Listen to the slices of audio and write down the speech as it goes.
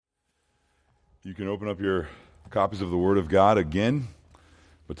You can open up your copies of the Word of God again,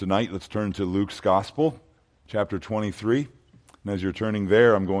 but tonight let's turn to Luke's Gospel, chapter 23. And as you're turning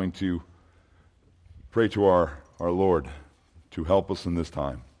there, I'm going to pray to our Lord to help us in this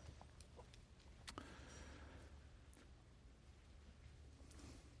time.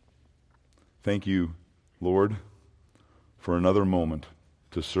 Thank you, Lord, for another moment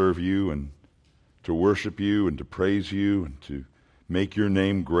to serve you and to worship you and to praise you and to make your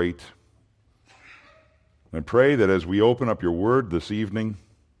name great. I pray that as we open up your word this evening,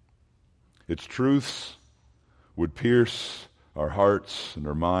 its truths would pierce our hearts and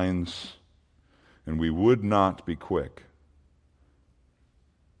our minds, and we would not be quick.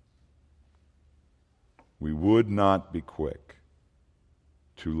 We would not be quick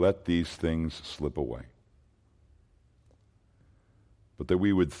to let these things slip away, but that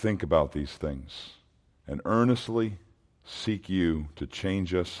we would think about these things and earnestly seek you to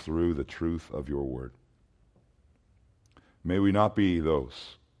change us through the truth of your word. May we not be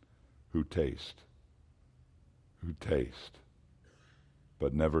those who taste,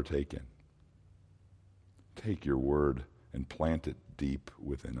 but never take in. Take your word and plant it deep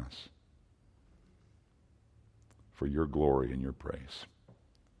within us for your glory and your praise.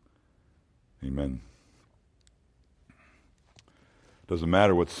 Amen. Doesn't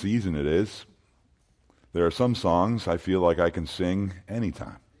matter what season it is. There are some songs I feel like I can sing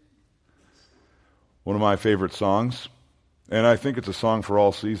anytime. One of my favorite songs, and I think it's a song for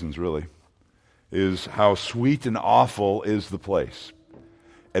all seasons, really, is How Sweet and Awful Is the Place.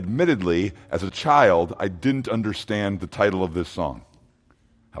 Admittedly, as a child, I didn't understand the title of this song.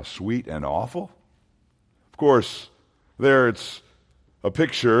 How sweet and awful? Of course, there it's a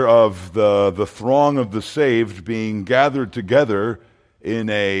picture of the throng of the saved being gathered together in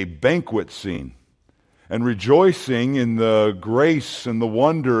a banquet scene and rejoicing in the grace and the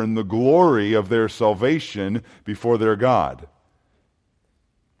wonder and the glory of their salvation before their God.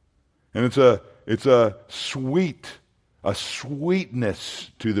 And it's a sweetness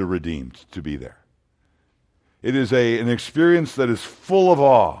to the redeemed to be there. It is an experience that is full of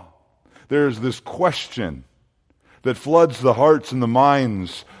awe. There's this question that floods the hearts and the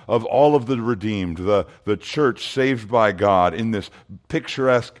minds of all of the redeemed, the church saved by God in this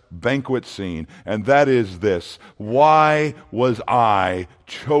picturesque banquet scene, and that is this: why was I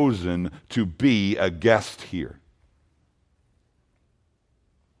chosen to be a guest here?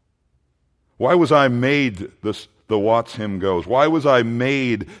 Why was I made, the Watts hymn goes, why was I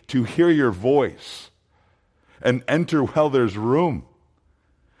made to hear your voice and enter while there's room?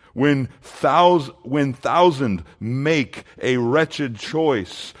 When thousand make a wretched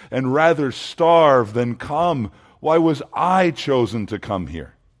choice and rather starve than come, why was I chosen to come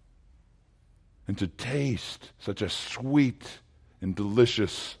here and to taste such a sweet and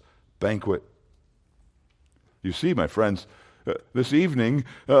delicious banquet? You see, my friends, this evening,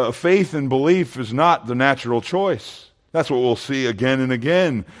 faith and belief is not the natural choice. That's what we'll see again and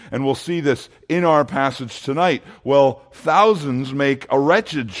again. And we'll see this in our passage tonight. Well, thousands make a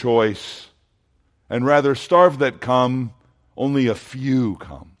wretched choice and rather starve that come, only a few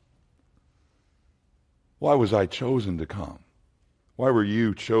come. Why was I chosen to come? Why were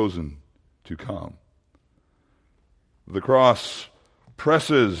you chosen to come? The cross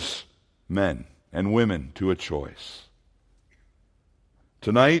presses men and women to a choice.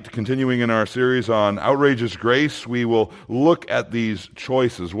 Tonight, continuing in our series on outrageous grace, we will look at these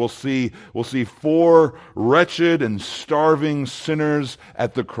choices. We'll see four wretched and starving sinners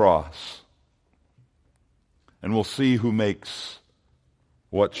at the cross. And we'll see who makes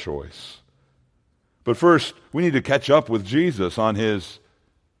what choice. But first, we need to catch up with Jesus on his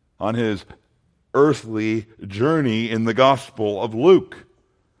earthly journey in the Gospel of Luke.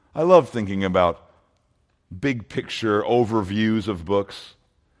 I love thinking about big picture overviews of books.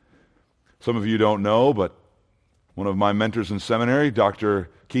 Some of you don't know, but one of my mentors in seminary, Dr.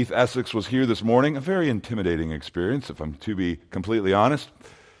 Keith Essex, was here this morning. A very intimidating experience, if I'm to be completely honest.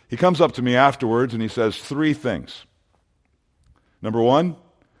 He comes up to me afterwards and he says three things. Number one,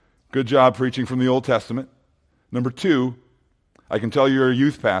 good job preaching from the Old Testament. Number two, I can tell you're a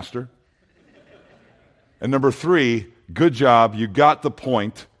youth pastor. And number three, good job, you got the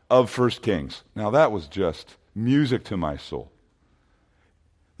point of 1 Kings. Now that was just music to my soul.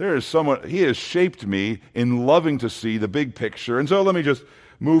 There is someone, he has shaped me in loving to see the big picture. And so let me just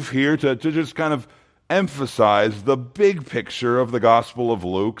move here to just kind of emphasize the big picture of the Gospel of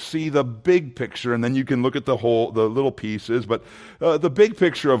Luke. See the big picture, and then you can look at the little pieces. But the big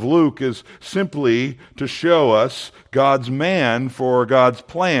picture of Luke is simply to show us God's man for God's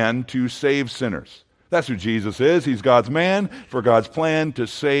plan to save sinners. That's who Jesus is. He's God's man for God's plan to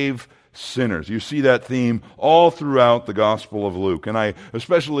save sinners. You see that theme all throughout the Gospel of Luke. And I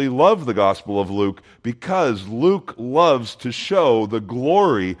especially love the Gospel of Luke because Luke loves to show the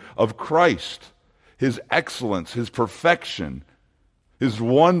glory of Christ, his excellence, his perfection, his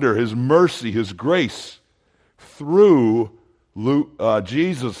wonder, his mercy, his grace through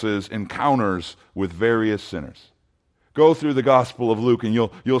Jesus' encounters with various sinners. Go through the Gospel of Luke and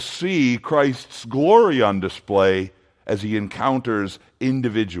you'll see Christ's glory on display as he encounters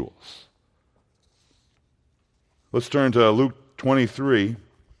individuals. Let's turn to Luke 23.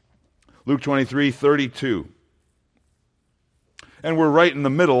 Luke 23:32. And we're right in the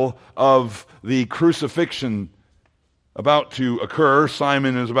middle of the crucifixion about to occur.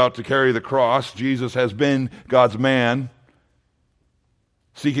 Simon is about to carry the cross. Jesus has been God's man,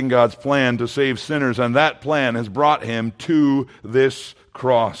 seeking God's plan to save sinners, and that plan has brought him to this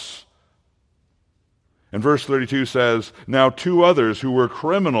cross. And verse 32 says, "Now 2 others who were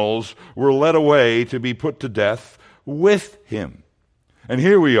criminals were led away to be put to death with him." And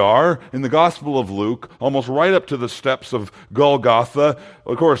here we are in the Gospel of Luke, almost right up to the steps of Golgotha.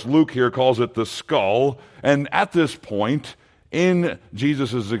 Of course, Luke here calls it the skull. And at this point in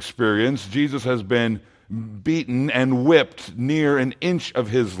Jesus' experience, Jesus has been beaten and whipped near an inch of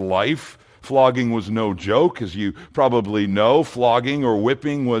his life. Flogging was no joke, as you probably know. Flogging or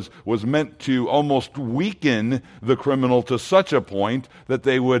whipping was meant to almost weaken the criminal to such a point that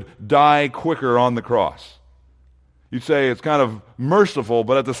they would die quicker on the cross. You'd say it's kind of merciful,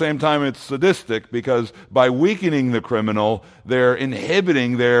 but at the same time it's sadistic, because by weakening the criminal, they're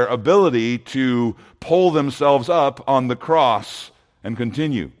inhibiting their ability to pull themselves up on the cross and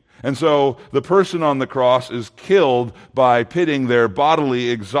continue. And so the person on the cross is killed by pitting their bodily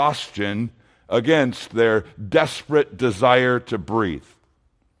exhaustion against their desperate desire to breathe.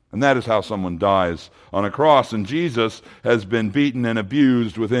 And that is how someone dies on a cross. And Jesus has been beaten and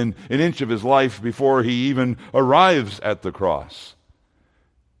abused within an inch of his life before he even arrives at the cross.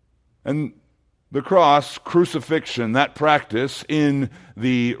 And the cross, crucifixion, that practice in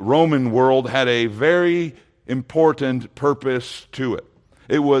the Roman world had a very important purpose to it.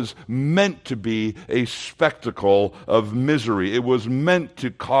 It was meant to be a spectacle of misery. It was meant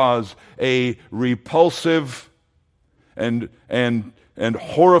to cause a repulsive and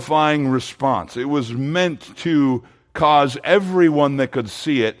horrifying response. It was meant to cause everyone that could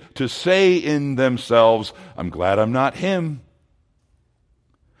see it to say in themselves, "I'm glad I'm not him.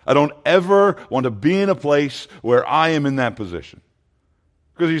 I don't ever want to be in a place where I am in that position."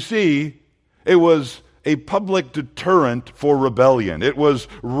 Because you see, it was a public deterrent for rebellion. It was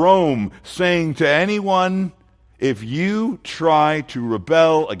Rome saying to anyone, if you try to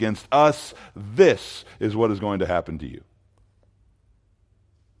rebel against us, this is what is going to happen to you.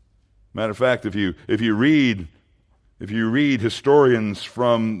 Matter of fact, if you read historians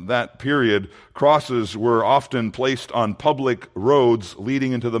from that period, crosses were often placed on public roads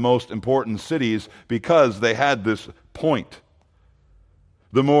leading into the most important cities because they had this point.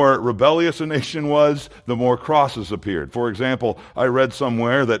 The more rebellious a nation was, the more crosses appeared. For example, I read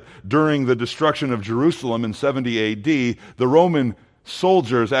somewhere that during the destruction of Jerusalem in 70 AD, the Roman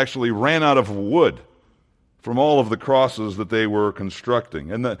soldiers actually ran out of wood from all of the crosses that they were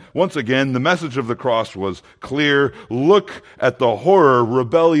constructing. And once again, the message of the cross was clear. Look at the horror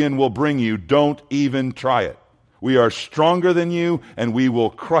rebellion will bring you. Don't even try it. We are stronger than you, and we will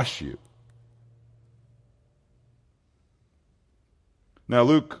crush you. Now,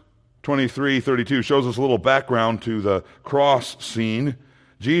 Luke 23:32 shows us a little background to the cross scene.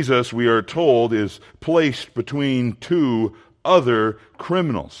 Jesus, we are told, is placed between 2 other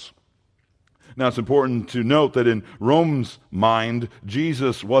criminals. Now, it's important to note that in Rome's mind,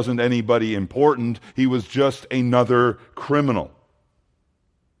 Jesus wasn't anybody important. He was just another criminal.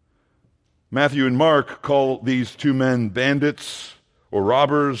 Matthew and Mark call these 2 men bandits or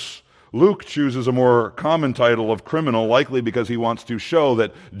robbers. Luke chooses a more common title of criminal, likely because he wants to show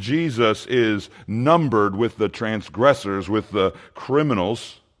that Jesus is numbered with the transgressors, with the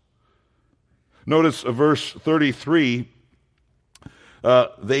criminals. Notice verse 33,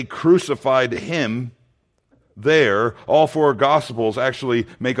 they crucified him there. All 4 Gospels actually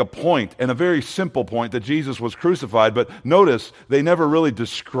make a point, and a very simple point, that Jesus was crucified, but notice they never really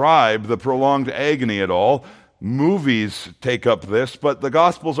describe the prolonged agony at all. Movies take up this, but the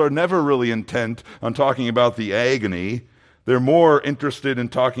Gospels are never really intent on talking about the agony. They're more interested in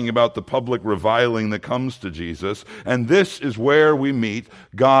talking about the public reviling that comes to Jesus. And this is where we meet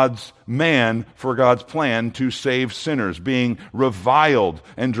God's man for God's plan to save sinners, being reviled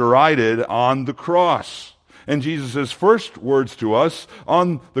and derided on the cross. And Jesus' first words to us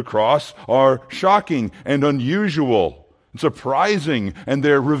on the cross are shocking and unusual. surprising, and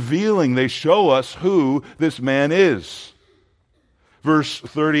they're revealing. They show us who this man is. Verse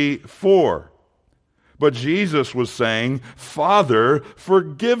 34. But Jesus was saying, Father,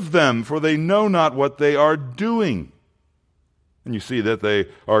 forgive them, for they know not what they are doing. And you see that they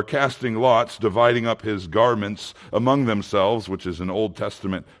are casting lots, dividing up his garments among themselves, which is an Old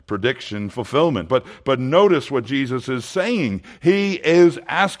Testament prediction fulfillment. But notice what Jesus is saying. He is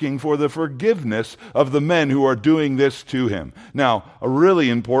asking for the forgiveness of the men who are doing this to him. Now, a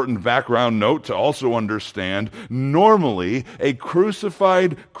really important background note to also understand, normally a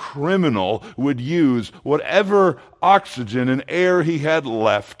crucified criminal would use whatever oxygen and air he had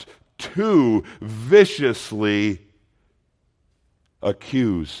left to viciously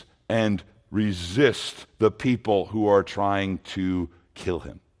accuse and resist the people who are trying to kill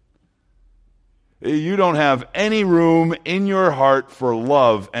him. You don't have any room in your heart for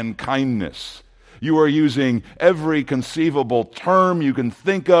love and kindness. You are using every conceivable term you can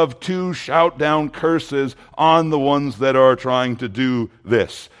think of to shout down curses on the ones that are trying to do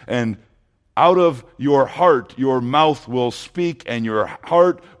this. And out of your heart, your mouth will speak, and your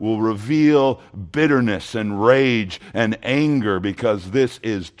heart will reveal bitterness and rage and anger, because this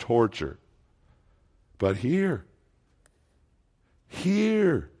is torture. But here,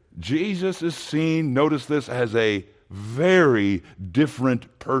 Jesus is seen, notice this, as a very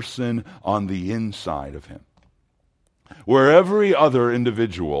different person on the inside of him. Where every other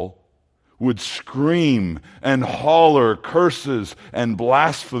individual would scream and holler curses and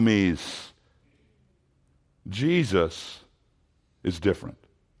blasphemies, Jesus is different.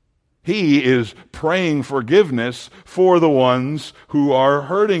 He is praying forgiveness for the ones who are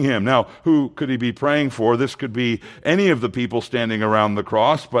hurting him. Now, who could he be praying for? This could be any of the people standing around the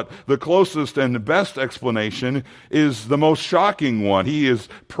cross, but the closest and best explanation is the most shocking one. He is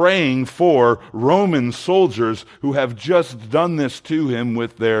praying for Roman soldiers who have just done this to him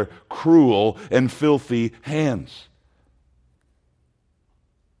with their cruel and filthy hands.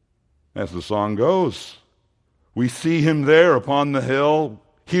 As the song goes, we see him there upon the hill,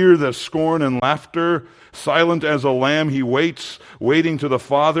 hear the scorn and laughter. Silent as a lamb he waits, waiting to the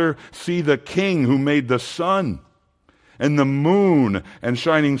Father. See the King who made the sun and the moon and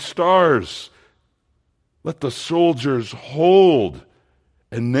shining stars. Let the soldiers hold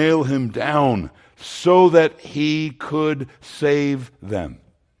and nail him down so that he could save them.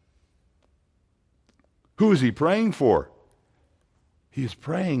 Who is he praying for? He is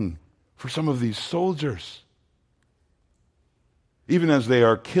praying for some of these soldiers. Even as they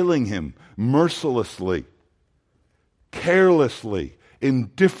are killing him mercilessly, carelessly,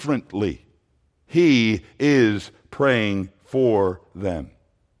 indifferently, he is praying for them.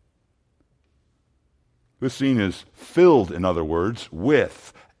 This scene is filled, in other words,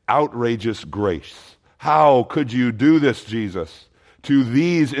 with outrageous grace. How could you do this, Jesus, to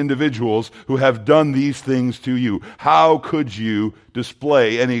these individuals who have done these things to you? How could you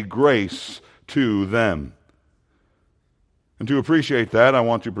display any grace to them? And to appreciate that, I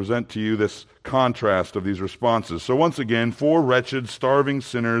want to present to you this contrast of these responses. So once again, 4 wretched, starving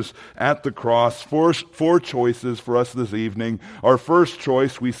sinners at the cross, four choices for us this evening. Our first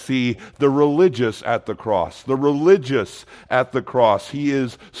choice, we see the religious at the cross. The religious at the cross. He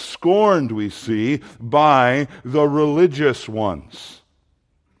is scorned, we see, by the religious ones,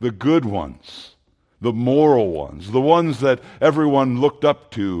 the good ones, the moral ones, the ones that everyone looked up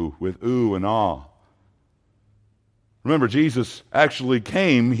to with ooh and ah. Remember, Jesus actually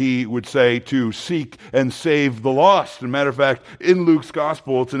came, he would say, to seek and save the lost. As a matter of fact, in Luke's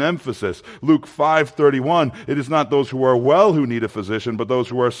gospel, it's an emphasis. Luke 5:31, it is not those who are well who need a physician, but those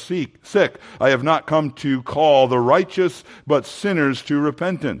who are sick. I have not come to call the righteous, but sinners to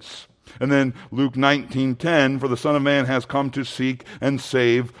repentance. And then Luke 19:10, for the Son of Man has come to seek and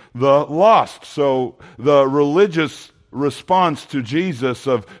save the lost. So the religious response to Jesus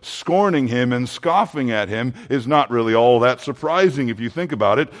of scorning him and scoffing at him is not really all that surprising if you think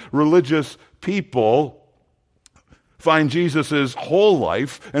about it. Religious people find Jesus' whole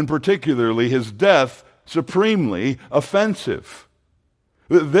life, and particularly his death, supremely offensive.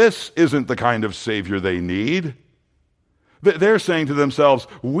 This isn't the kind of Savior they need. They're saying to themselves,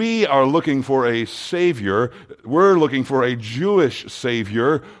 we are looking for a Savior. We're looking for a Jewish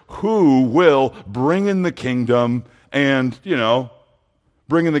Savior who will bring in the kingdom and,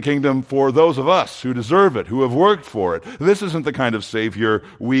 bring in the kingdom for those of us who deserve it, who have worked for it. This isn't the kind of Savior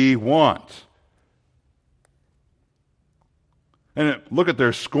we want. And look at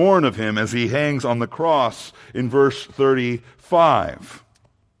their scorn of him as he hangs on the cross in verse 35.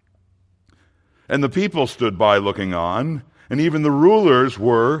 And the people stood by looking on, And even the rulers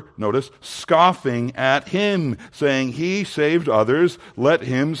were, notice, scoffing at him, saying, "He saved others, let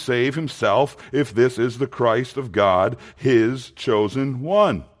him save himself, if this is the Christ of God, his chosen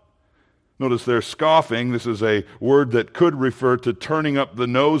one." Notice they're scoffing. This is a word that could refer to turning up the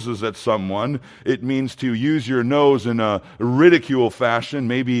noses at someone. It means to use your nose in a ridicule fashion.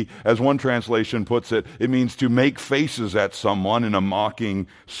 Maybe, as one translation puts it, it means to make faces at someone in a mocking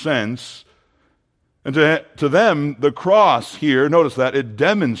sense. And to them, the cross here, notice that, it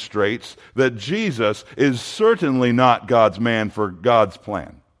demonstrates that Jesus is certainly not God's man for God's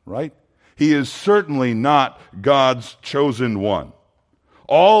plan, right? He is certainly not God's chosen one.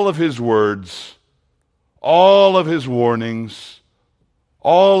 All of his words, all of his warnings,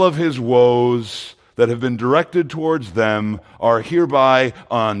 all of his woes that have been directed towards them are hereby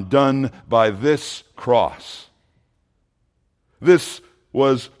undone by this cross. This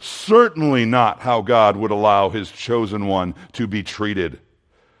was certainly not how God would allow his chosen one to be treated.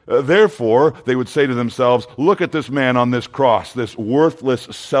 Therefore, they would say to themselves, "Look at this man on this cross, this worthless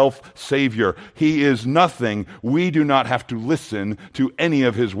self-savior. He is nothing. We do not have to listen to any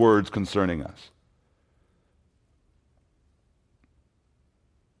of his words concerning us."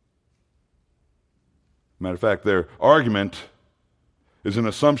 Matter of fact, their argument is an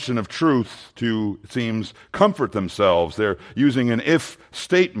assumption of truth to, it seems, comfort themselves. They're using an if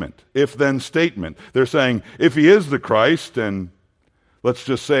statement, if-then statement. They're saying, if he is the Christ, and let's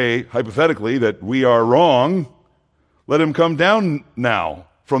just say, hypothetically, that we are wrong, let him come down now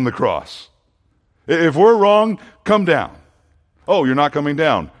from the cross. If we're wrong, come down. Oh, you're not coming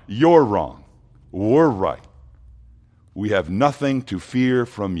down. You're wrong. We're right. We have nothing to fear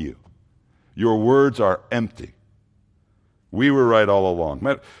from you. Your words are empty. We were right all along.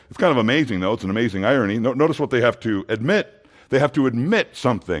 It's kind of amazing, though. It's an amazing irony. Notice what they have to admit. They have to admit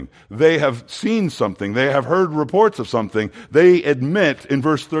something. They have seen something. They have heard reports of something. They admit in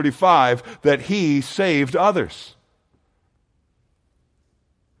verse 35 that he saved others.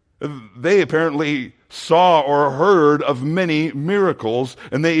 They apparently saw or heard of many miracles,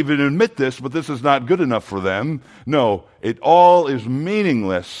 and they even admit this, but this is not good enough for them. No, it all is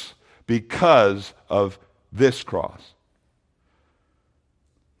meaningless because of this cross.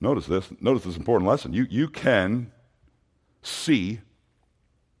 Notice this important lesson. You can see,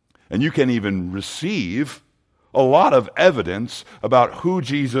 and you can even receive a lot of evidence about who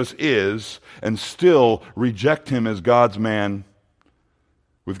Jesus is and still reject him as God's man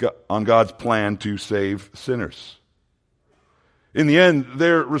on God's plan to save sinners. In the end,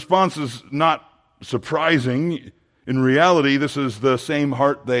 their response is not surprising. In reality, this is the same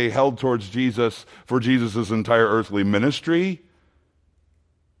heart they held towards Jesus for Jesus' entire earthly ministry.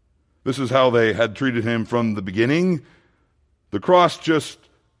 This is how they had treated him from the beginning. The cross just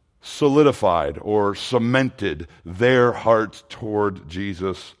solidified or cemented their hearts toward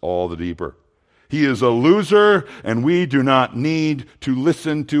Jesus all the deeper. He is a loser, and we do not need to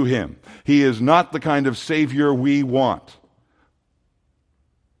listen to him. He is not the kind of Savior we want.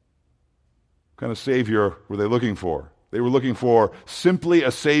 What kind of Savior were they looking for? They were looking for simply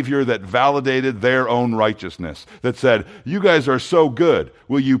a Savior that validated their own righteousness, that said, "You guys are so good.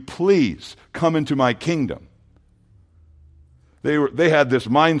 Will you please come into my kingdom?" They had this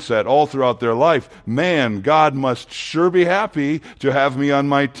mindset all throughout their life. Man, God must sure be happy to have me on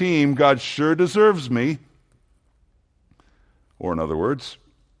my team. God sure deserves me. Or in other words,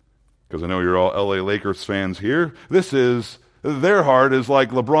 because I know you're all LA Lakers fans here, their heart is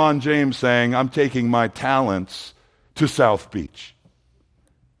like LeBron James saying, "I'm taking my talents to South Beach."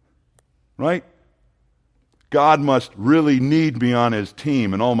 Right? God must really need me on his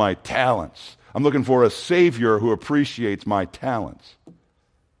team and all my talents. I'm looking for a Savior who appreciates my talents.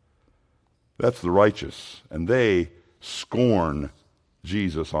 That's the righteous, and they scorn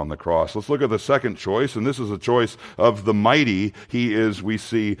Jesus on the cross. Let's look at the second choice, and this is a choice of the mighty. He is, we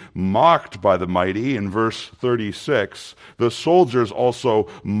see, mocked by the mighty in verse 36. The soldiers also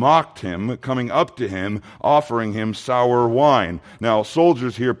mocked him, coming up to him, offering him sour wine. Now,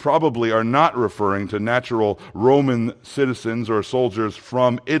 soldiers here probably are not referring to natural Roman citizens or soldiers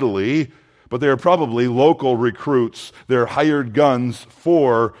from Italy, but they are probably local recruits. They're hired guns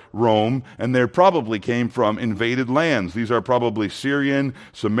for Rome, and they probably came from invaded lands. These are probably Syrian,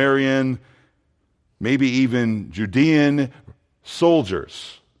 Samaritan, maybe even Judean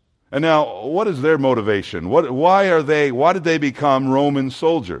soldiers. And now, what is their motivation? Why did they become Roman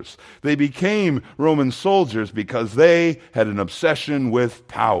soldiers? They became Roman soldiers because they had an obsession with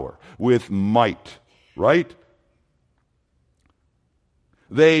power, with might, right?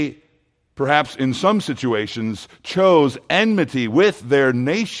 They perhaps in some situations, chose enmity with their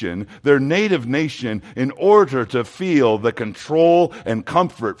nation, their native nation, in order to feel the control and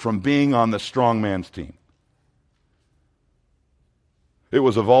comfort from being on the strong man's team. It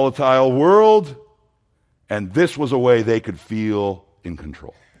was a volatile world, and this was a way they could feel in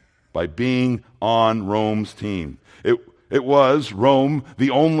control, by being on Rome's team. It was, Rome,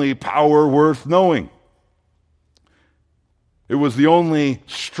 the only power worth knowing. It was the only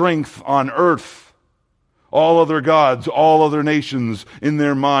strength on earth. All other gods, all other nations in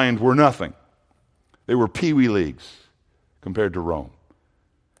their mind were nothing. They were peewee leagues compared to Rome.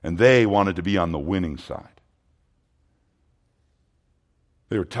 And they wanted to be on the winning side.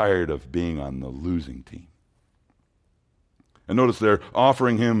 They were tired of being on the losing team. And notice they're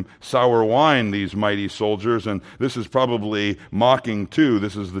offering him sour wine, these mighty soldiers, and this is probably mocking too.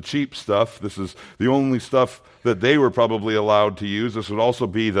 This is the cheap stuff. This is the only stuff that they were probably allowed to use. This would also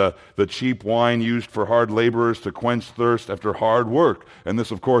be the cheap wine used for hard laborers to quench thirst after hard work. And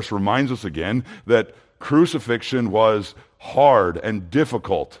this, of course, reminds us again that crucifixion was hard and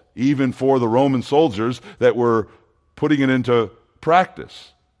difficult, even for the Roman soldiers that were putting it into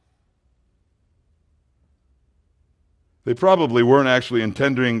practice. They probably weren't actually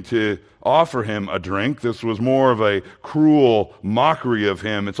intending to offer him a drink. This was more of a cruel mockery of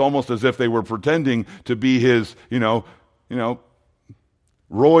him. It's almost as if they were pretending to be his,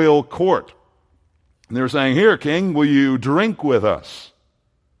 royal court. And they were saying, "Here, King, will you drink with us?"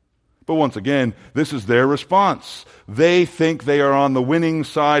 But once again, this is their response. They think they are on the winning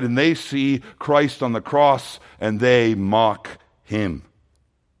side, and they see Christ on the cross, and they mock him.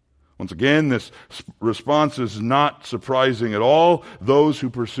 Once again, this response is not surprising at all. Those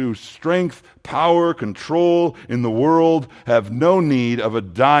who pursue strength, power, control in the world have no need of a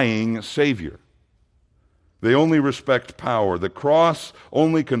dying Savior. They only respect power. The cross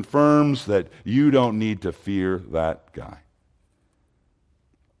only confirms that you don't need to fear that guy.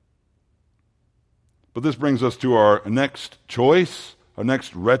 But this brings us to our next choice. Our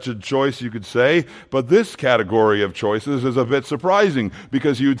next wretched choice, you could say. But this category of choices is a bit surprising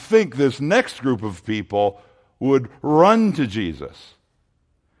because you'd think this next group of people would run to Jesus.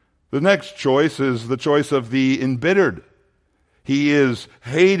 The next choice is the choice of the embittered. He is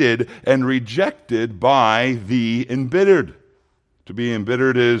hated and rejected by the embittered. To be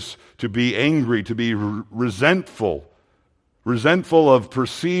embittered is to be angry, to be resentful of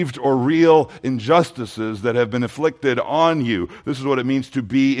perceived or real injustices that have been inflicted on you. This is what it means to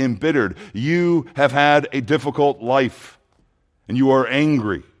be embittered. You have had a difficult life, and you are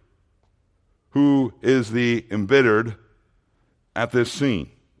angry. Who is the embittered at this scene?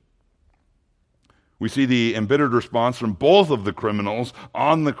 We see the embittered response from both of the criminals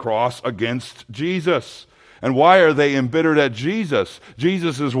on the cross against Jesus. And why are they embittered at Jesus?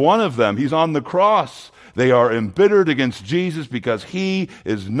 Jesus is one of them. He's on the cross. They are embittered against Jesus because he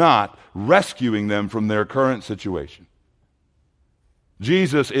is not rescuing them from their current situation.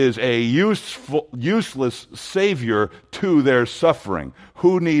 Jesus is a useless Savior to their suffering.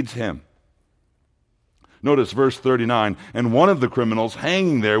 Who needs him? Notice verse 39, and one of the criminals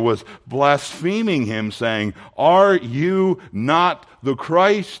hanging there was blaspheming him, saying, "Are you not the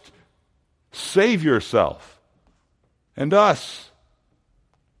Christ? Save yourself and us."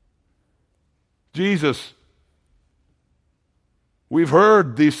 Jesus, we've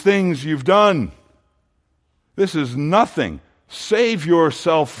heard these things you've done. This is nothing. Save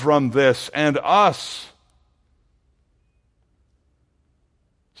yourself from this and us.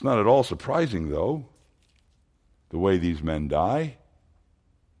 It's not at all surprising, though, the way these men die.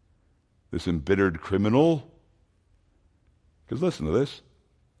 This embittered criminal. Because listen to this.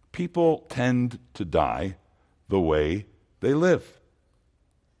 People tend to die the way they live.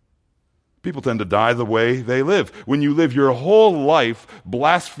 People tend to die the way they live. When you live your whole life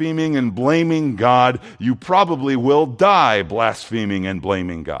blaspheming and blaming God, you probably will die blaspheming and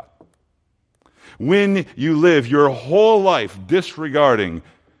blaming God. When you live your whole life disregarding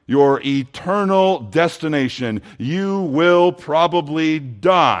your eternal destination, you will probably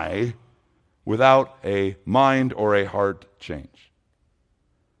die without a mind or a heart change.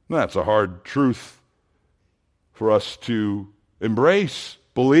 That's a hard truth for us to embrace,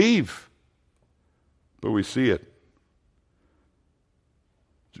 believe. But we see it.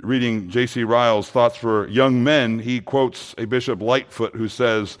 Reading J.C. Ryle's Thoughts for Young Men, he quotes a Bishop Lightfoot who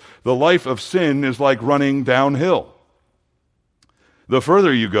says, "The life of sin is like running downhill. The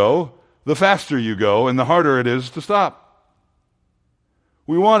further you go, the faster you go, and the harder it is to stop."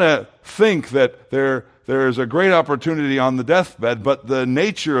 We want to think that there is a great opportunity on the deathbed, but the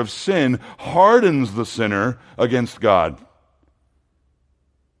nature of sin hardens the sinner against God.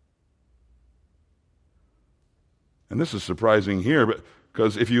 And this is surprising here, but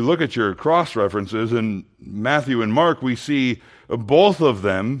because if you look at your cross references in Matthew and Mark, we see both of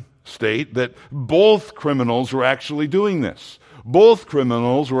them state that both criminals were actually doing this. Both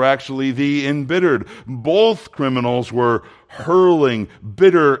criminals were actually the embittered. Both criminals were hurling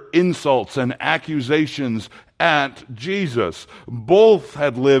bitter insults and accusations at Jesus. Both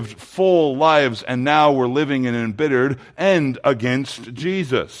had lived full lives and now were living in embittered and against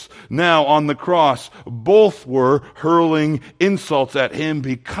Jesus. Now on the cross, both were hurling insults at him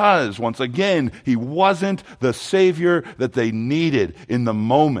because, once again, he wasn't the Savior that they needed in the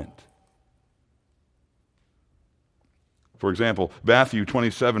moment. For example, Matthew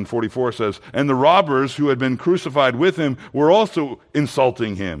 27:44 says, "And the robbers who had been crucified with him were also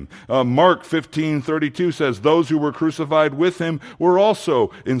insulting him." Mark 15:32 says, "Those who were crucified with him were also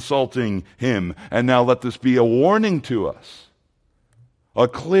insulting him." And now let this be a warning to us, a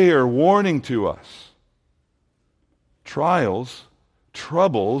clear warning to us. Trials,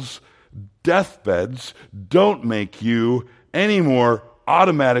 troubles, deathbeds don't make you any more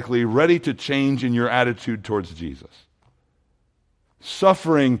automatically ready to change in your attitude towards Jesus.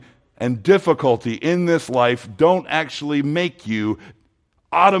 Suffering and difficulty in this life don't actually make you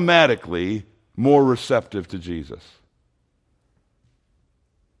automatically more receptive to Jesus.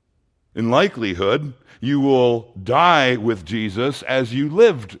 In likelihood, you will die with Jesus as you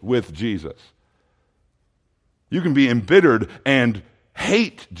lived with Jesus. You can be embittered and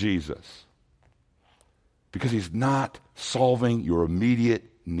hate Jesus because he's not solving your immediate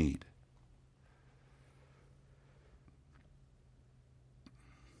need.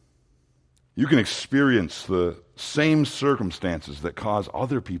 You can experience the same circumstances that cause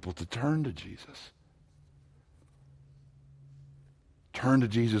other people to turn to Jesus. Turn to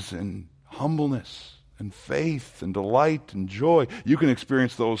Jesus in humbleness and faith and delight and joy. You can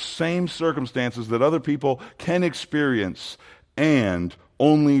experience those same circumstances that other people can experience and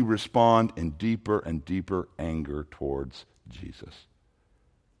only respond in deeper and deeper anger towards Jesus.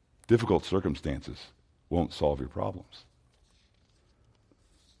 Difficult circumstances won't solve your problems.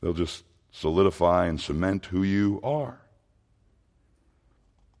 They'll just solidify and cement who you are.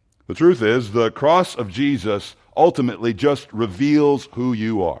 The truth is, the cross of Jesus ultimately just reveals who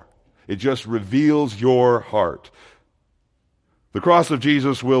you are. It just reveals your heart. The cross of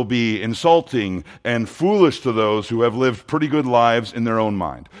Jesus will be insulting and foolish to those who have lived pretty good lives in their own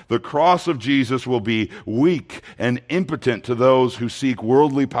mind. The cross of Jesus will be weak and impotent to those who seek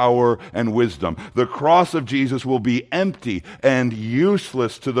worldly power and wisdom. The cross of Jesus will be empty and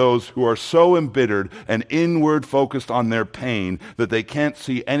useless to those who are so embittered and inward focused on their pain that they can't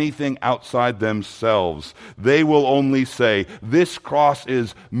see anything outside themselves. They will only say, "This cross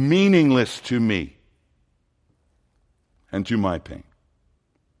is meaningless to me and to my pain."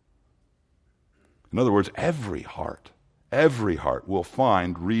 In other words, every heart will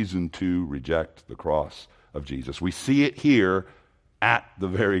find reason to reject the cross of Jesus. We see it here at the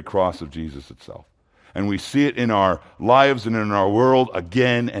very cross of Jesus itself. And we see it in our lives and in our world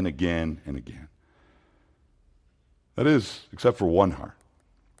again and again and again. That is, except for one heart.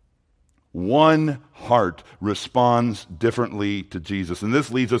 One heart responds differently to Jesus. And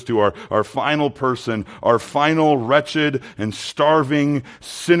this leads us to our final person, our final wretched and starving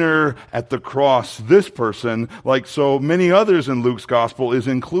sinner at the cross. This person, like so many others in Luke's gospel, is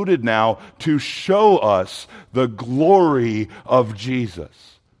included now to show us the glory of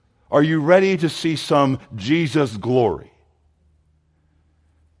Jesus. Are you ready to see some Jesus glory?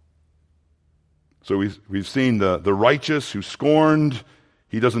 So we've seen the righteous who scorned.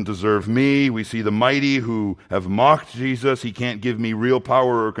 He doesn't deserve me. We see the mighty who have mocked Jesus. He can't give me real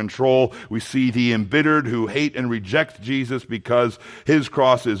power or control. We see the embittered who hate and reject Jesus because his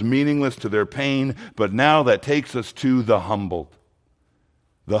cross is meaningless to their pain. But now that takes us to the humbled.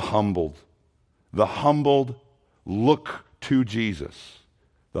 The humbled. The humbled look to Jesus.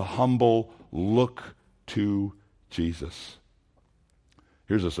 The humble look to Jesus.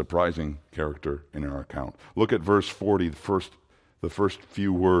 Here's a surprising character in our account. Look at verse 40, the first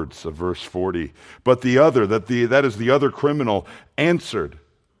few words of verse 40. But the other, that is the other criminal, answered.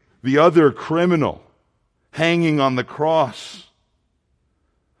 The other criminal hanging on the cross.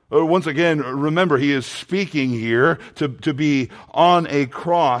 Once again, remember, he is speaking here. To be on a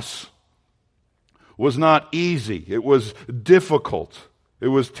cross was not easy. It was difficult. It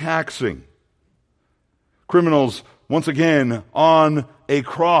was taxing. Criminals, once again, on a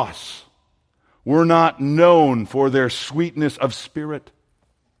cross, were not known for their sweetness of spirit.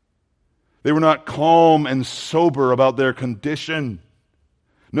 They were not calm and sober about their condition.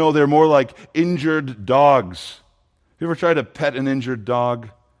 No, they're more like injured dogs. Have you ever tried to pet an injured dog?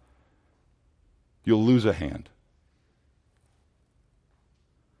 You'll lose a hand.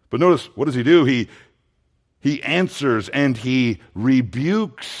 But notice, what does he do? He answers and he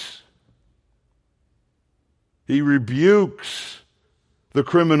rebukes. He rebukes the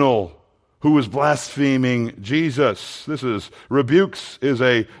criminal who was blaspheming Jesus. Rebukes is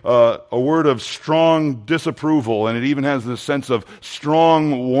a word of strong disapproval, and it even has this sense of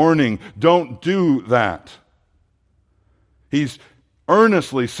strong warning. Don't do that. He's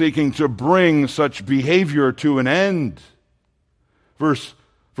earnestly seeking to bring such behavior to an end. Verse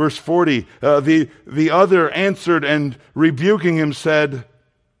 40, the other answered and rebuking him said,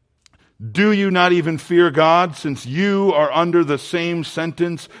 "Do you not even fear God, since you are under the same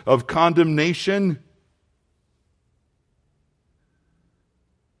sentence of condemnation?"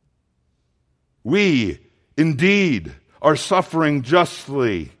 We, indeed, are suffering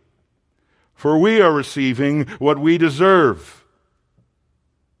justly, for we are receiving what we deserve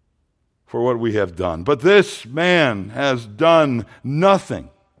for what we have done. But this man has done nothing.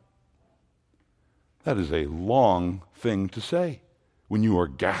 That is a long thing to say when you are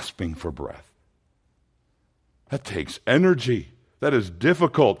gasping for breath. That takes energy. That is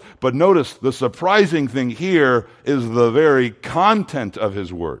difficult. But notice the surprising thing here is the very content of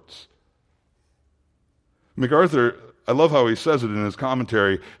his words. MacArthur, I love how he says it in his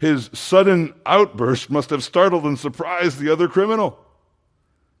commentary, his sudden outburst must have startled and surprised the other criminal.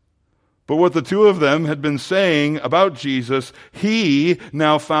 But what the two of them had been saying about Jesus, he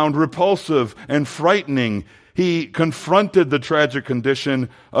now found repulsive and frightening. He confronted the tragic condition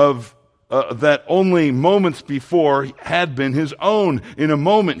of that only moments before had been his own. In a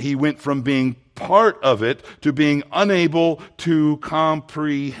moment, he went from being part of it to being unable to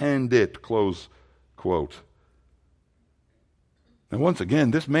comprehend it. Close quote. And once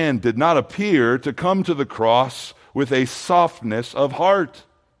again, this man did not appear to come to the cross with a softness of heart.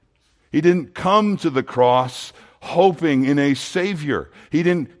 He didn't come to the cross hoping in a Savior. He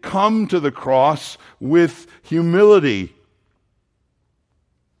didn't come to the cross with humility.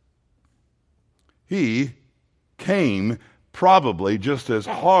 He came probably just as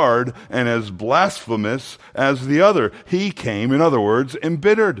hard and as blasphemous as the other. He came, in other words,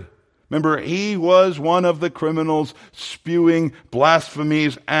 embittered. Remember, he was one of the criminals spewing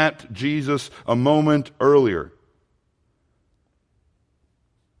blasphemies at Jesus a moment earlier.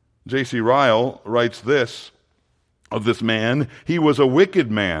 J.C. Ryle writes this of this man: he was a wicked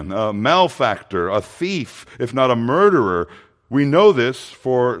man, a malefactor, a thief, if not a murderer. We know this,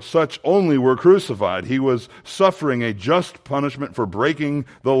 for such only were crucified. He was suffering a just punishment for breaking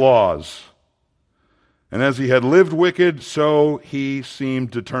the laws. And as he had lived wicked, so he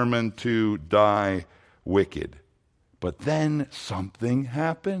seemed determined to die wicked. But then something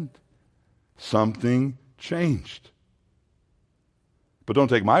happened. Something changed. But don't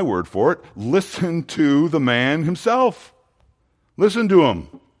take my word for it. Listen to the man himself. Listen to him.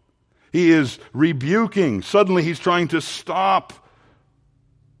 He is rebuking. Suddenly he's trying to stop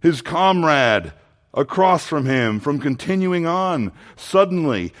his comrade across from him from continuing on.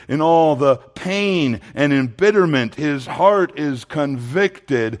 Suddenly, in all the pain and embitterment, his heart is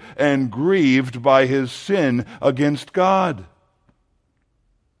convicted and grieved by his sin against God.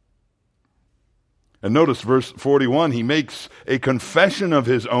 And notice verse 41, he makes a confession of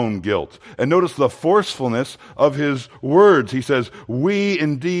his own guilt. And notice the forcefulness of his words. He says, "We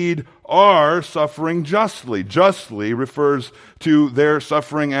indeed are suffering justly." Justly refers to their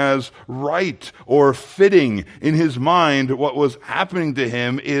suffering as right or fitting. In his mind, what was happening to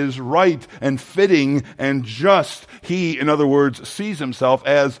him is right and fitting and just. He, in other words, sees himself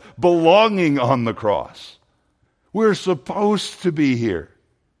as belonging on the cross. We're supposed to be here.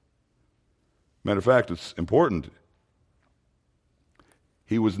 Matter of fact, it's important.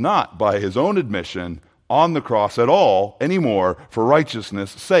 He was not, by his own admission, on the cross at all anymore for righteousness'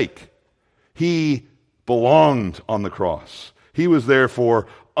 sake. He belonged on the cross. He was there for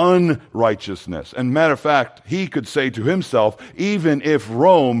unrighteousness. And matter of fact, he could say to himself, even if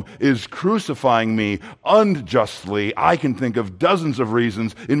Rome is crucifying me unjustly, I can think of dozens of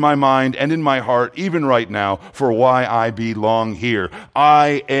reasons in my mind and in my heart, even right now, for why I belong here.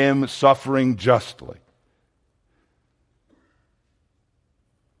 I am suffering justly.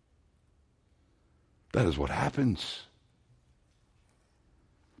 That is what happens.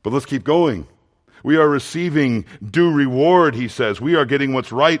 But let's keep going. We are receiving due reward, he says. We are getting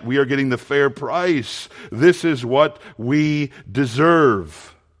what's right. We are getting the fair price. This is what we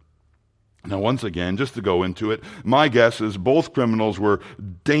deserve. Now, once again, just to go into it, my guess is both criminals were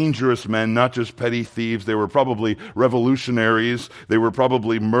dangerous men, not just petty thieves. They were probably revolutionaries. They were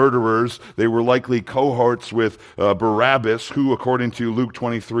probably murderers. They were likely cohorts with Barabbas, who, according to Luke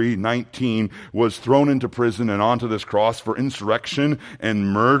 23:19, was thrown into prison and onto this cross for insurrection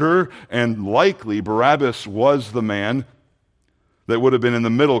and murder. And likely Barabbas was the man that would have been in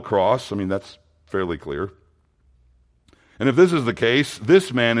the middle cross. I mean, that's fairly clear. And if this is the case,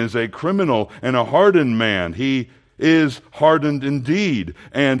 this man is a criminal and a hardened man. He is hardened indeed.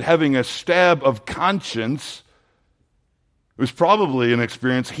 And having a stab of conscience was probably an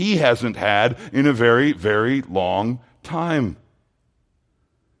experience he hasn't had in a very, very long time.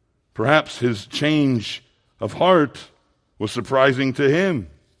 Perhaps his change of heart was surprising to him.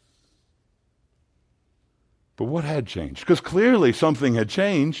 But what had changed? Because clearly something had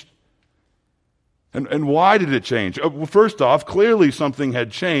changed. And why did it change? Well, first off, clearly something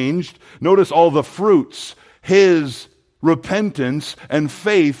had changed. Notice all the fruits his repentance and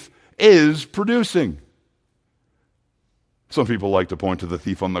faith is producing. Some people like to point to the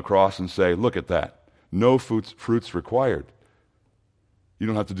thief on the cross and say, look at that. No fruits required. You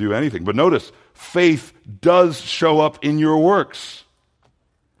don't have to do anything. But notice, faith does show up in your works.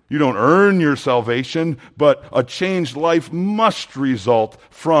 You don't earn your salvation, but a changed life must result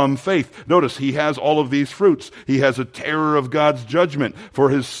from faith. Notice, he has all of these fruits. He has a terror of God's judgment for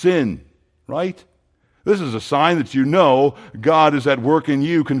his sin, right? This is a sign that you know God is at work in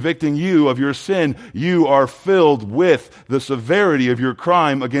you, convicting you of your sin. You are filled with the severity of your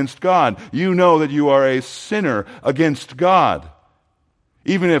crime against God. You know that you are a sinner against God.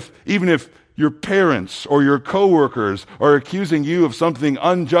 Even if your parents or your coworkers are accusing you of something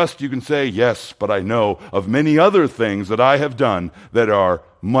unjust, you can say, yes, but I know of many other things that I have done that are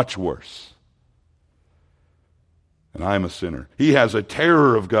much worse. And I am a sinner. He has a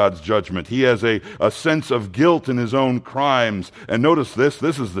terror of God's judgment. He has a sense of guilt in his own crimes. And notice this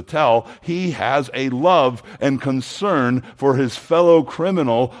is the tell. He has a love and concern for his fellow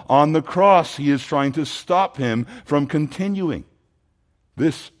criminal on the cross. He is trying to stop him from continuing.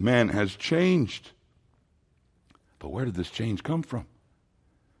 This man has changed. But where did this change come from?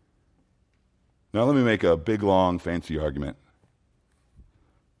 Now let me make a big, long, fancy argument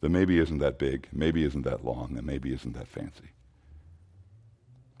that maybe isn't that big, maybe isn't that long, and maybe isn't that fancy.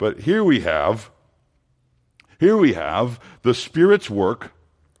 But here we have the Spirit's work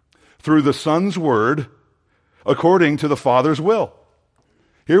through the Son's word according to the Father's will.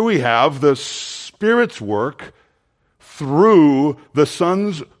 Here we have the Spirit's work through the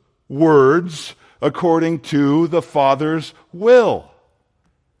Son's words according to the Father's will.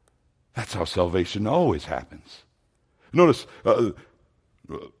 That's how salvation always happens. Notice, let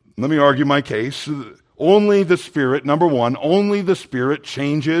me argue my case. Only the Spirit, number one, only the Spirit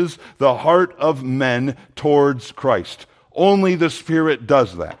changes the heart of men towards Christ. Only the Spirit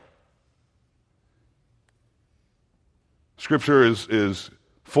does that. Scripture is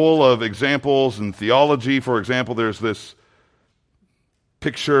full of examples and theology. For example, there's this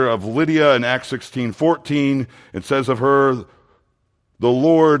picture of Lydia in Acts 16:14. It says of her, the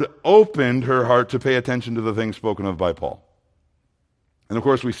Lord opened her heart to pay attention to the things spoken of by Paul. And of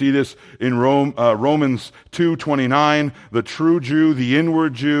course, we see this in Romans 2:29. The true Jew, the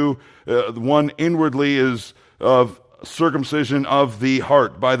inward Jew, the one inwardly is of circumcision of the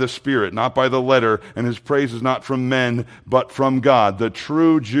heart by the Spirit, not by the letter, and his praise is not from men, but from God. The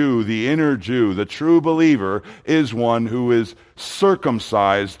true Jew, the inner Jew, the true believer is one who is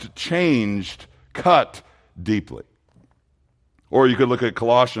circumcised, changed, cut deeply. Or you could look at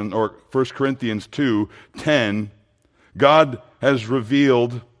Colossians or 1 Corinthians 2:10. God has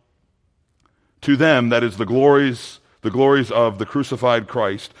revealed to them, that is the glories of the crucified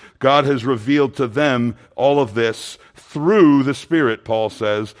Christ. God has revealed to them all of this through the Spirit, Paul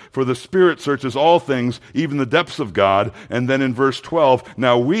says, for the Spirit searches all things, even the depths of God. And then in verse 12,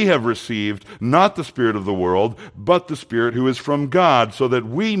 now we have received not the spirit of the world, but the Spirit who is from God, so that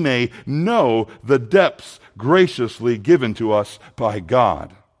we may know the depths graciously given to us by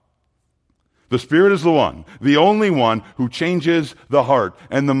God. The Spirit is the only one who changes the heart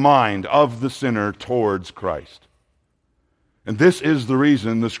and the mind of the sinner towards Christ. And this is the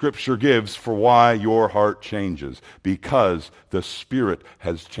reason the Scripture gives for why your heart changes, because the Spirit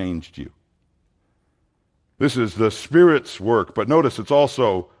has changed you. This is the Spirit's work, but notice it's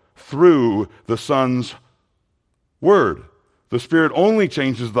also through the Son's word, The Spirit only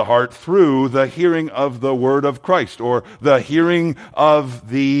changes the heart through the hearing of the word of Christ, or the hearing of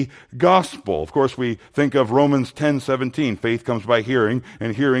the gospel. Of course, we think of Romans 10:17. Faith comes by hearing,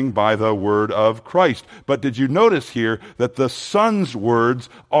 and hearing by the word of Christ. But did you notice here that the Son's words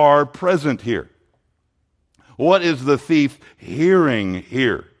are present here? What is the thief hearing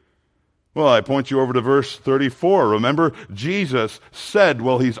here? Well, I point you over to verse 34. Remember, Jesus said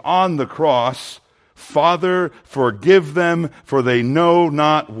while he's on the cross, "Father, forgive them, for they know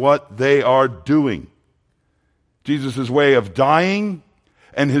not what they are doing." Jesus' way of dying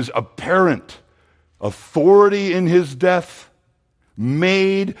and his apparent authority in his death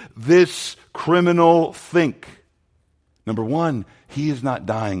made this criminal think. Number one, he is not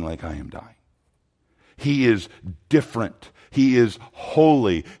dying like I am dying. He is different. He is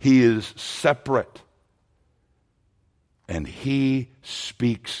holy. He is separate. And he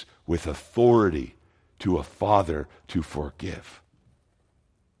speaks with authority to a Father to forgive.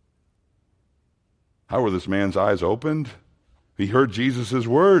 How were this man's eyes opened? He heard Jesus'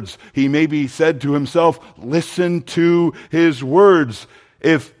 words. He maybe said to himself, listen to his words.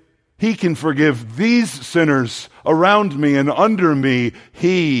 If he can forgive these sinners around me and under me,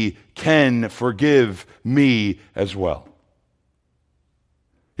 he can forgive me as well.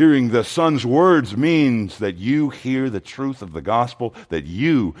 Hearing the Son's words means that you hear the truth of the gospel, that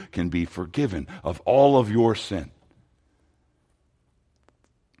you can be forgiven of all of your sin.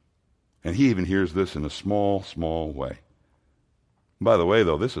 And he even hears this in a small, small way. By the way,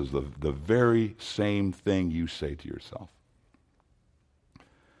 though, this is the very same thing you say to yourself.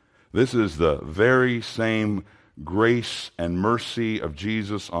 This is the very same grace and mercy of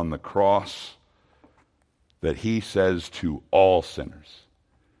Jesus on the cross that he says to all sinners.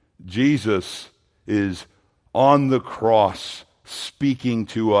 Jesus is on the cross speaking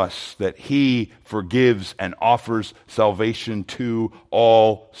to us that he forgives and offers salvation to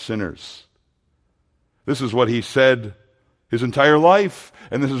all sinners. This is what he said his entire life,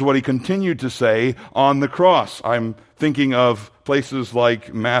 and this is what he continued to say on the cross. I'm thinking of places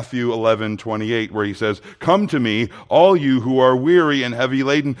like Matthew 11:28, where he says, "Come to me, all you who are weary and heavy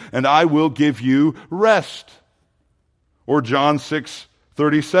laden, and I will give you rest." Or John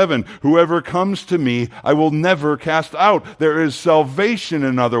 6:37, "Whoever comes to me, I will never cast out." There is salvation,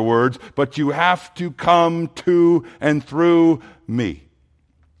 in other words, but you have to come to and through me.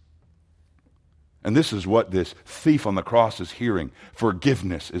 And this is what this thief on the cross is hearing.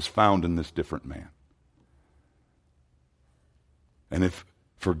 Forgiveness is found in this different man. And if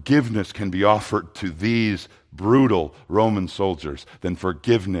forgiveness can be offered to these brutal Roman soldiers, then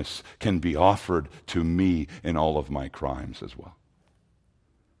forgiveness can be offered to me in all of my crimes as well.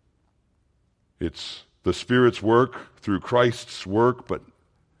 It's the Spirit's work through Christ's work, but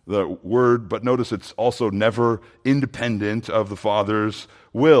notice it's also never independent of the Father's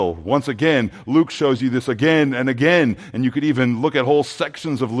will. Once again, Luke shows you this again and again, and you could even look at whole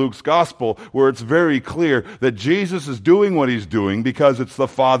sections of Luke's gospel where it's very clear that Jesus is doing what he's doing because it's the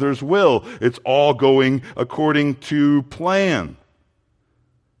Father's will. It's all going according to plan.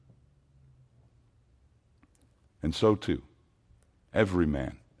 And so too, every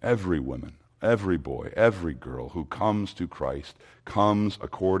man, every woman, every boy, every girl who comes to Christ comes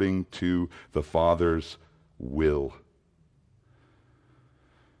according to the Father's will.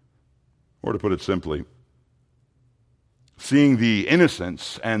 Or to put it simply, seeing the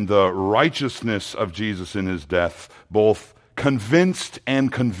innocence and the righteousness of Jesus in his death both convinced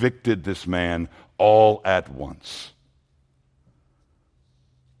and convicted this man all at once.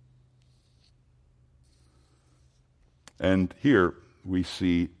 And here we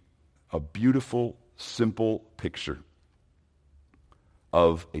see a beautiful, simple picture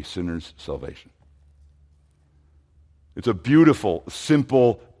of a sinner's salvation. It's a beautiful,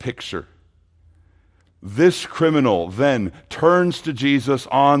 simple picture. This criminal then turns to Jesus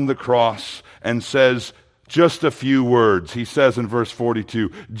on the cross and says just a few words. He says in verse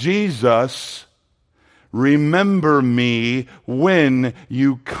 42, "Jesus, remember me when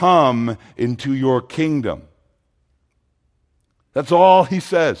you come into your kingdom." That's all he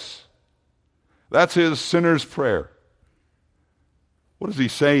says. That's his sinner's prayer. What is he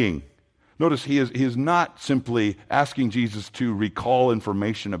saying? Notice he is not simply asking Jesus to recall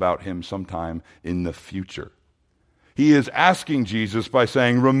information about him sometime in the future. He is asking Jesus by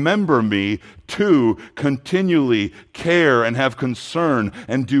saying, remember me to continually care and have concern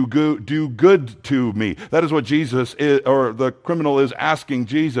and do good to me. That is what Jesus is, or the criminal is asking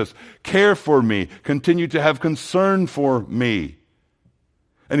Jesus. Care for me. Continue to have concern for me.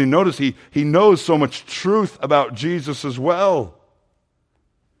 And you notice he knows so much truth about Jesus as well.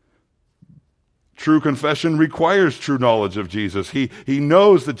 True confession requires true knowledge of Jesus. He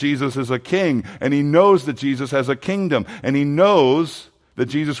knows that Jesus is a king, and he knows that Jesus has a kingdom, and he knows that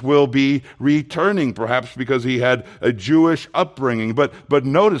Jesus will be returning, perhaps because he had a Jewish upbringing. But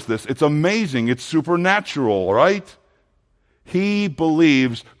notice this, it's amazing, it's supernatural, right? He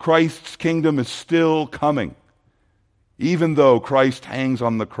believes Christ's kingdom is still coming, even though Christ hangs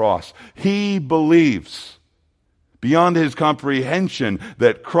on the cross. He believes, beyond his comprehension,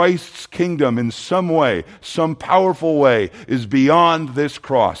 that Christ's kingdom in some way, some powerful way, is beyond this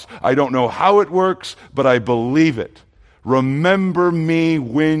cross. I don't know how it works, but I believe it. Remember me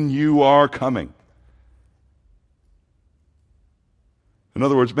when you are coming. In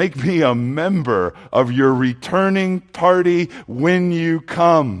other words, make me a member of your returning party when you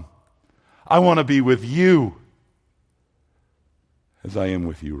come. I want to be with you as I am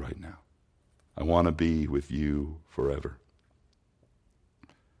with you right now. I want to be with you forever.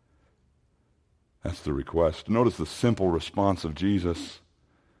 That's the request. Notice the simple response of Jesus.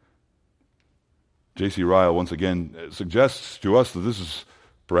 J.C. Ryle once again suggests to us that this is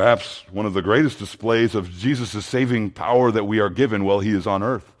perhaps one of the greatest displays of Jesus' saving power that we are given while he is on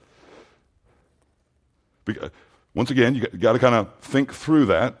earth. Once again, you got to kind of think through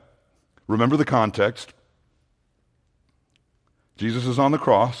that. Remember the context. Jesus is on the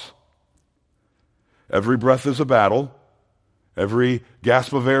cross. Every breath is a battle. Every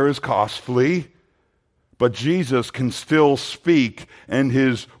gasp of air is costly. But Jesus can still speak, and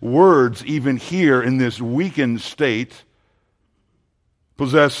his words, even here in this weakened state,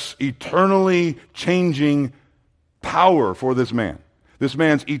 possess eternally changing power for this man. This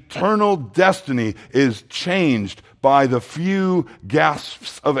man's eternal destiny is changed by the few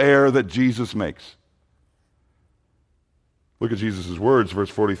gasps of air that Jesus makes. Look at Jesus' words,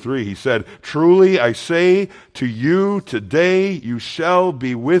 verse 43. He said, "Truly I say to you, today you shall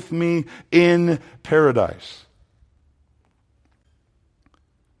be with me in paradise."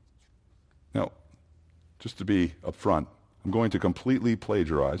 Now, just to be upfront, I'm going to completely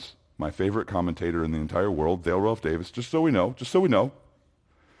plagiarize my favorite commentator in the entire world, Dale Ralph Davis, just so we know. It's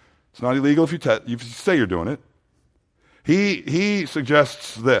not illegal if you say you're doing it. He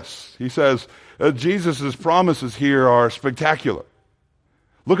suggests this. He says, Jesus' promises here are spectacular.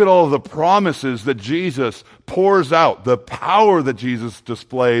 Look at all of the promises that Jesus pours out, the power that Jesus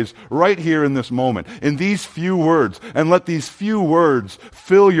displays right here in this moment, in these few words. And let these few words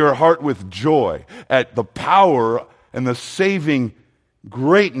fill your heart with joy at the power and the saving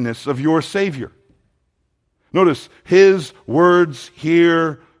greatness of your Savior. Notice, his words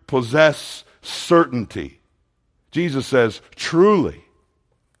here possess certainty. Jesus says, truly.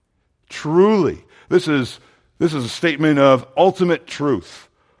 Truly. This is a statement of ultimate truth,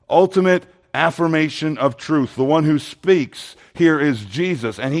 ultimate affirmation of truth. The one who speaks here is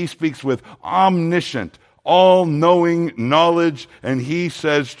Jesus, and he speaks with omniscient, all-knowing knowledge, and he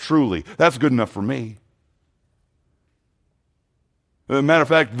says truly. That's good enough for me. As a matter of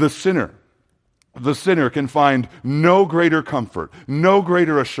fact, the sinner can find no greater comfort, no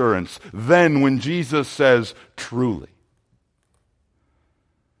greater assurance than when Jesus says truly.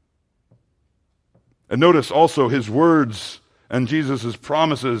 And notice also his words and Jesus'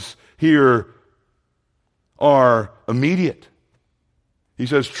 promises here are immediate. He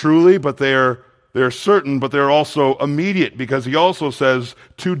says truly, but they're certain, but they're also immediate, because he also says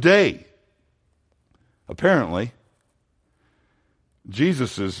today. Apparently,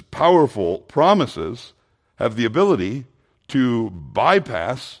 Jesus' powerful promises have the ability to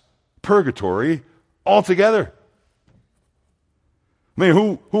bypass purgatory altogether. I mean,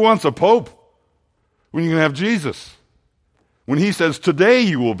 who wants a pope when you can have Jesus? When he says, today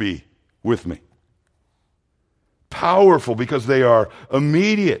you will be with me. Powerful because they are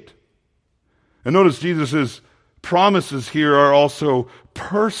immediate. And notice Jesus' promises here are also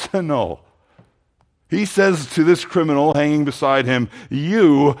personal. He says to this criminal hanging beside him,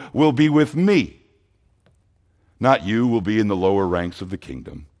 you will be with me. Not you will be in the lower ranks of the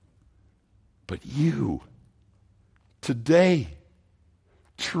kingdom, but you, today,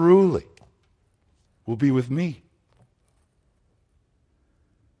 truly, will be with me.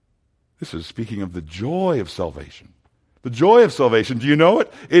 This is speaking of the joy of salvation. The joy of salvation, do you know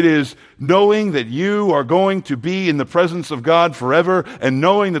it? It is knowing that you are going to be in the presence of God forever, and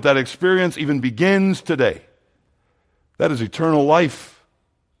knowing that that experience even begins today. That is eternal life.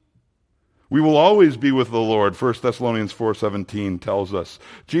 We will always be with the Lord, 1 Thessalonians 4:17 tells us.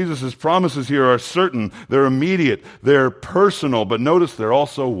 Jesus' promises here are certain, they're immediate, they're personal, but notice they're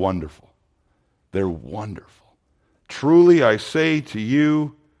also wonderful. They're wonderful. Truly I say to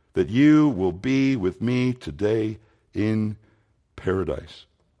you that you will be with me today in paradise.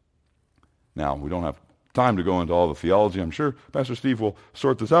 Now, we don't have time to go into all the theology. I'm sure Pastor Steve will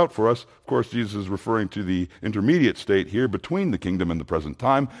sort this out for us. Of course, Jesus is referring to the intermediate state here between the kingdom and the present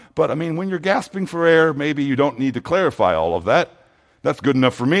time. But, when you're gasping for air, maybe you don't need to clarify all of that. That's good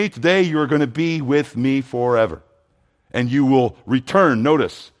enough for me. Today, you are going to be with me forever. And you will return.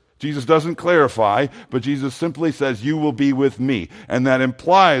 Notice, Jesus doesn't clarify, but Jesus simply says, you will be with me. And that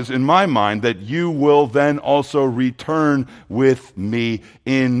implies, in my mind, that you will then also return with me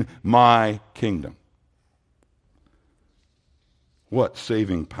in my kingdom. What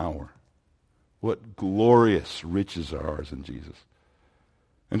saving power. What glorious riches are ours in Jesus.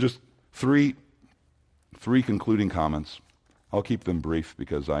 And just three concluding comments. I'll keep them brief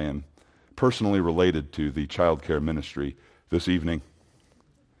because I am personally related to the child care ministry this evening.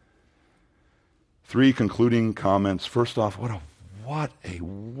 3 concluding comments. First off, what a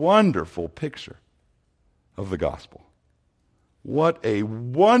wonderful picture of the gospel. What a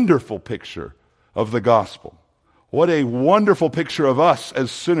wonderful picture of the gospel. What a wonderful picture of us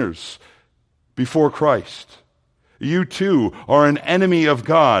as sinners before Christ. You too are an enemy of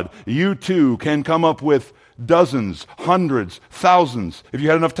God. You too can come up with dozens, hundreds, thousands, if you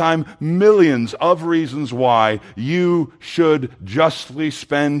had enough time, millions of reasons why you should justly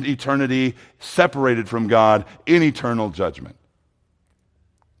spend eternity separated from God in eternal judgment.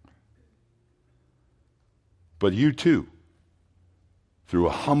 But you too, through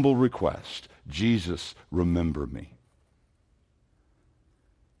a humble request, Jesus, remember me,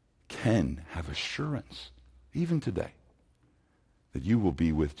 can have assurance, even today, that you will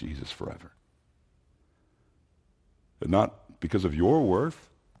be with Jesus forever. But not because of your worth,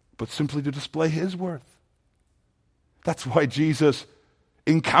 but simply to display his worth. That's why Jesus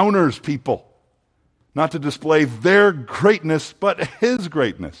encounters people, not to display their greatness, but his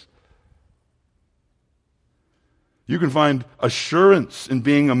greatness. You can find assurance in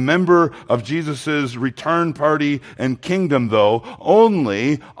being a member of Jesus' return party and kingdom, though,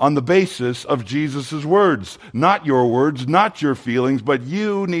 only on the basis of Jesus' words. Not your words, not your feelings, but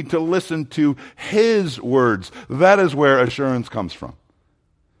you need to listen to his words. That is where assurance comes from.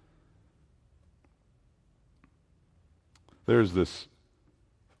 There's this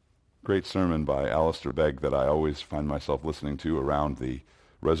great sermon by Alistair Begg that I always find myself listening to around the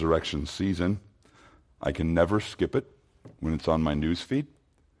resurrection season. I can never skip it when it's on my news feed.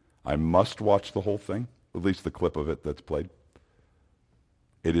 I must watch the whole thing, at least the clip of it that's played.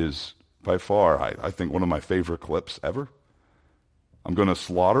 It is by far, I think, one of my favorite clips ever. I'm going to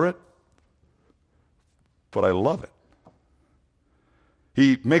slaughter it, but I love it.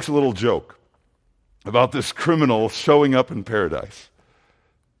 He makes a little joke about this criminal showing up in paradise.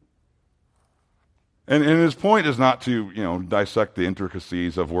 And his point is not to, dissect the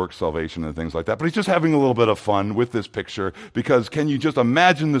intricacies of work salvation and things like that, but he's just having a little bit of fun with this picture because can you just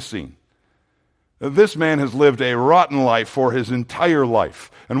imagine the scene? This man has lived a rotten life for his entire life.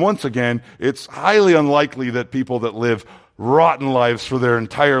 And once again, it's highly unlikely that people that live rotten lives for their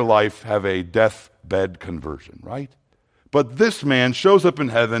entire life have a deathbed conversion, right? But this man shows up in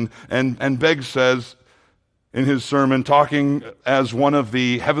heaven, and Begg says in his sermon, talking as one of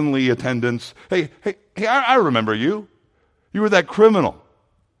the heavenly attendants, hey, I remember you. You were that criminal.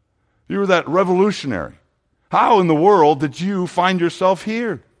 You were that revolutionary. How in the world did you find yourself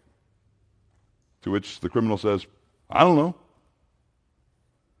here? To which the criminal says, I don't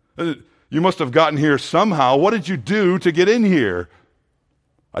know. You must have gotten here somehow. What did you do to get in here?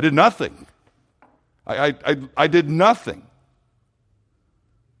 I did nothing. I did nothing.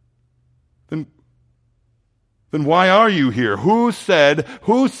 Then why are you here? Who said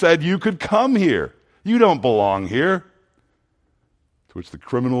you could come here? You don't belong here. To which the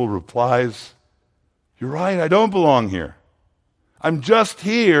criminal replies, you're right, I don't belong here. I'm just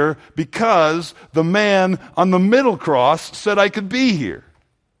here because the man on the middle cross said I could be here.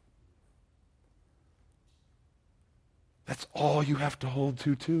 That's all you have to hold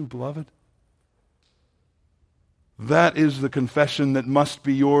to too, beloved. That is the confession that must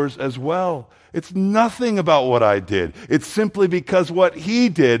be yours as well. It's nothing about what I did. It's simply because what he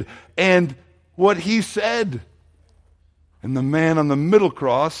did and what he said. And the man on the middle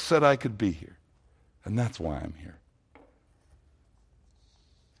cross said I could be here. And that's why I'm here.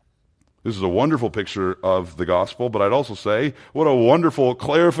 This is a wonderful picture of the gospel, but I'd also say, what a wonderful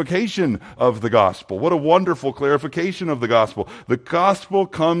clarification of the gospel. What a wonderful clarification of the gospel. The gospel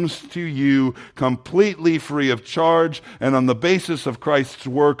comes to you completely free of charge and on the basis of Christ's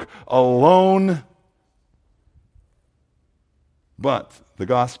work alone. But the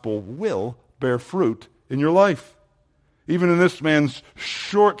gospel will bear fruit in your life. Even in this man's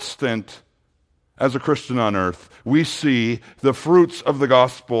short stint as a Christian on earth, we see the fruits of the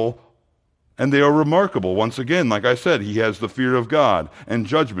gospel And they are remarkable. Once again, like I said, he has the fear of God and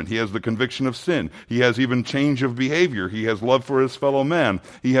judgment. He has the conviction of sin. He has even change of behavior. He has love for his fellow man.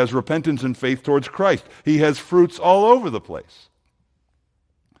 He has repentance and faith towards Christ. He has fruits all over the place.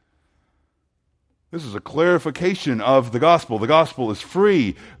 This is a clarification of the gospel. The gospel is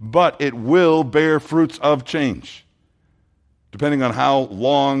free, but it will bear fruits of change, depending on how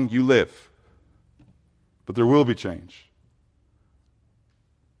long you live. But there will be change.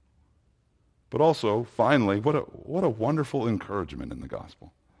 But also, finally, what a wonderful encouragement in the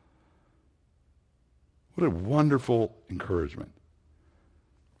gospel. What a wonderful encouragement.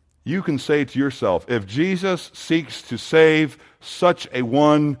 You can say to yourself, if Jesus seeks to save such a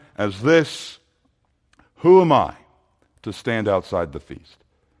one as this, who am I to stand outside the feast?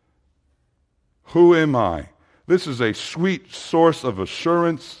 Who am I? This is a sweet source of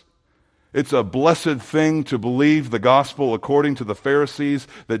assurance. It's a blessed thing to believe the gospel according to the Pharisees,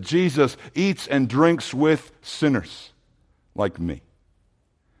 that Jesus eats and drinks with sinners like me.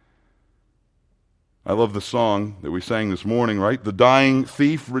 I love the song that we sang this morning, right? The dying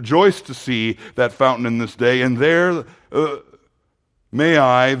thief rejoiced to see that fountain in this day, and there may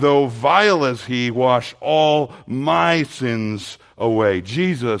I, though vile as he, wash all my sins away.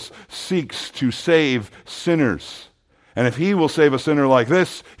 Jesus seeks to save sinners. And if he will save a sinner like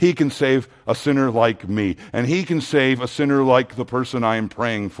this, he can save a sinner like me. And he can save a sinner like the person I am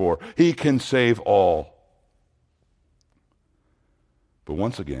praying for. He can save all. But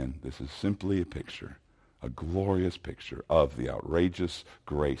once again, this is simply a picture, a glorious picture of the outrageous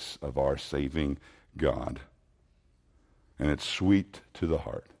grace of our saving God. And it's sweet to the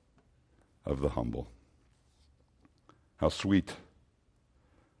heart of the humble. How sweet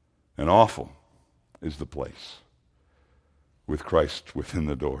and awful is the place with Christ within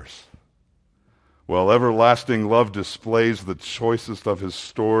the doors. While everlasting love displays the choicest of his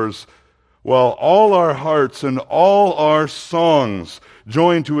stores, while all our hearts and all our songs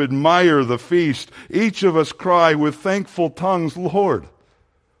join to admire the feast, each of us cry with thankful tongues, Lord,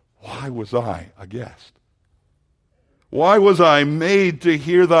 why was I a guest? Why was I made to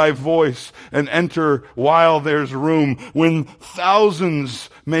hear thy voice and enter while there's room, when thousands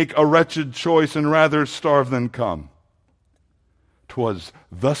make a wretched choice and rather starve than come? 'Twas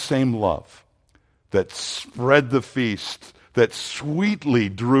the same love that spread the feast, that sweetly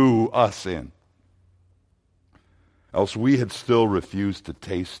drew us in. Else we had still refused to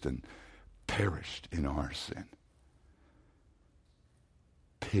taste and perished in our sin.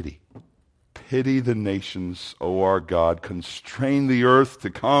 Pity the nations, O our God. Constrain the earth to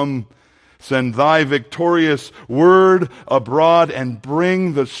come. Send thy victorious word abroad and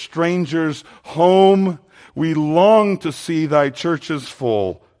bring the strangers home. We long to see thy churches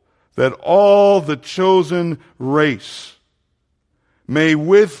full, that all the chosen race may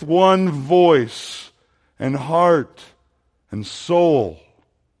with one voice and heart and soul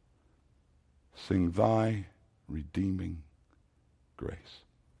sing thy redeeming grace.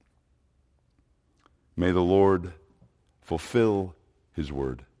 May the Lord fulfill his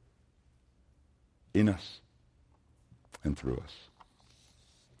word in us and through us.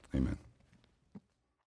 Amen.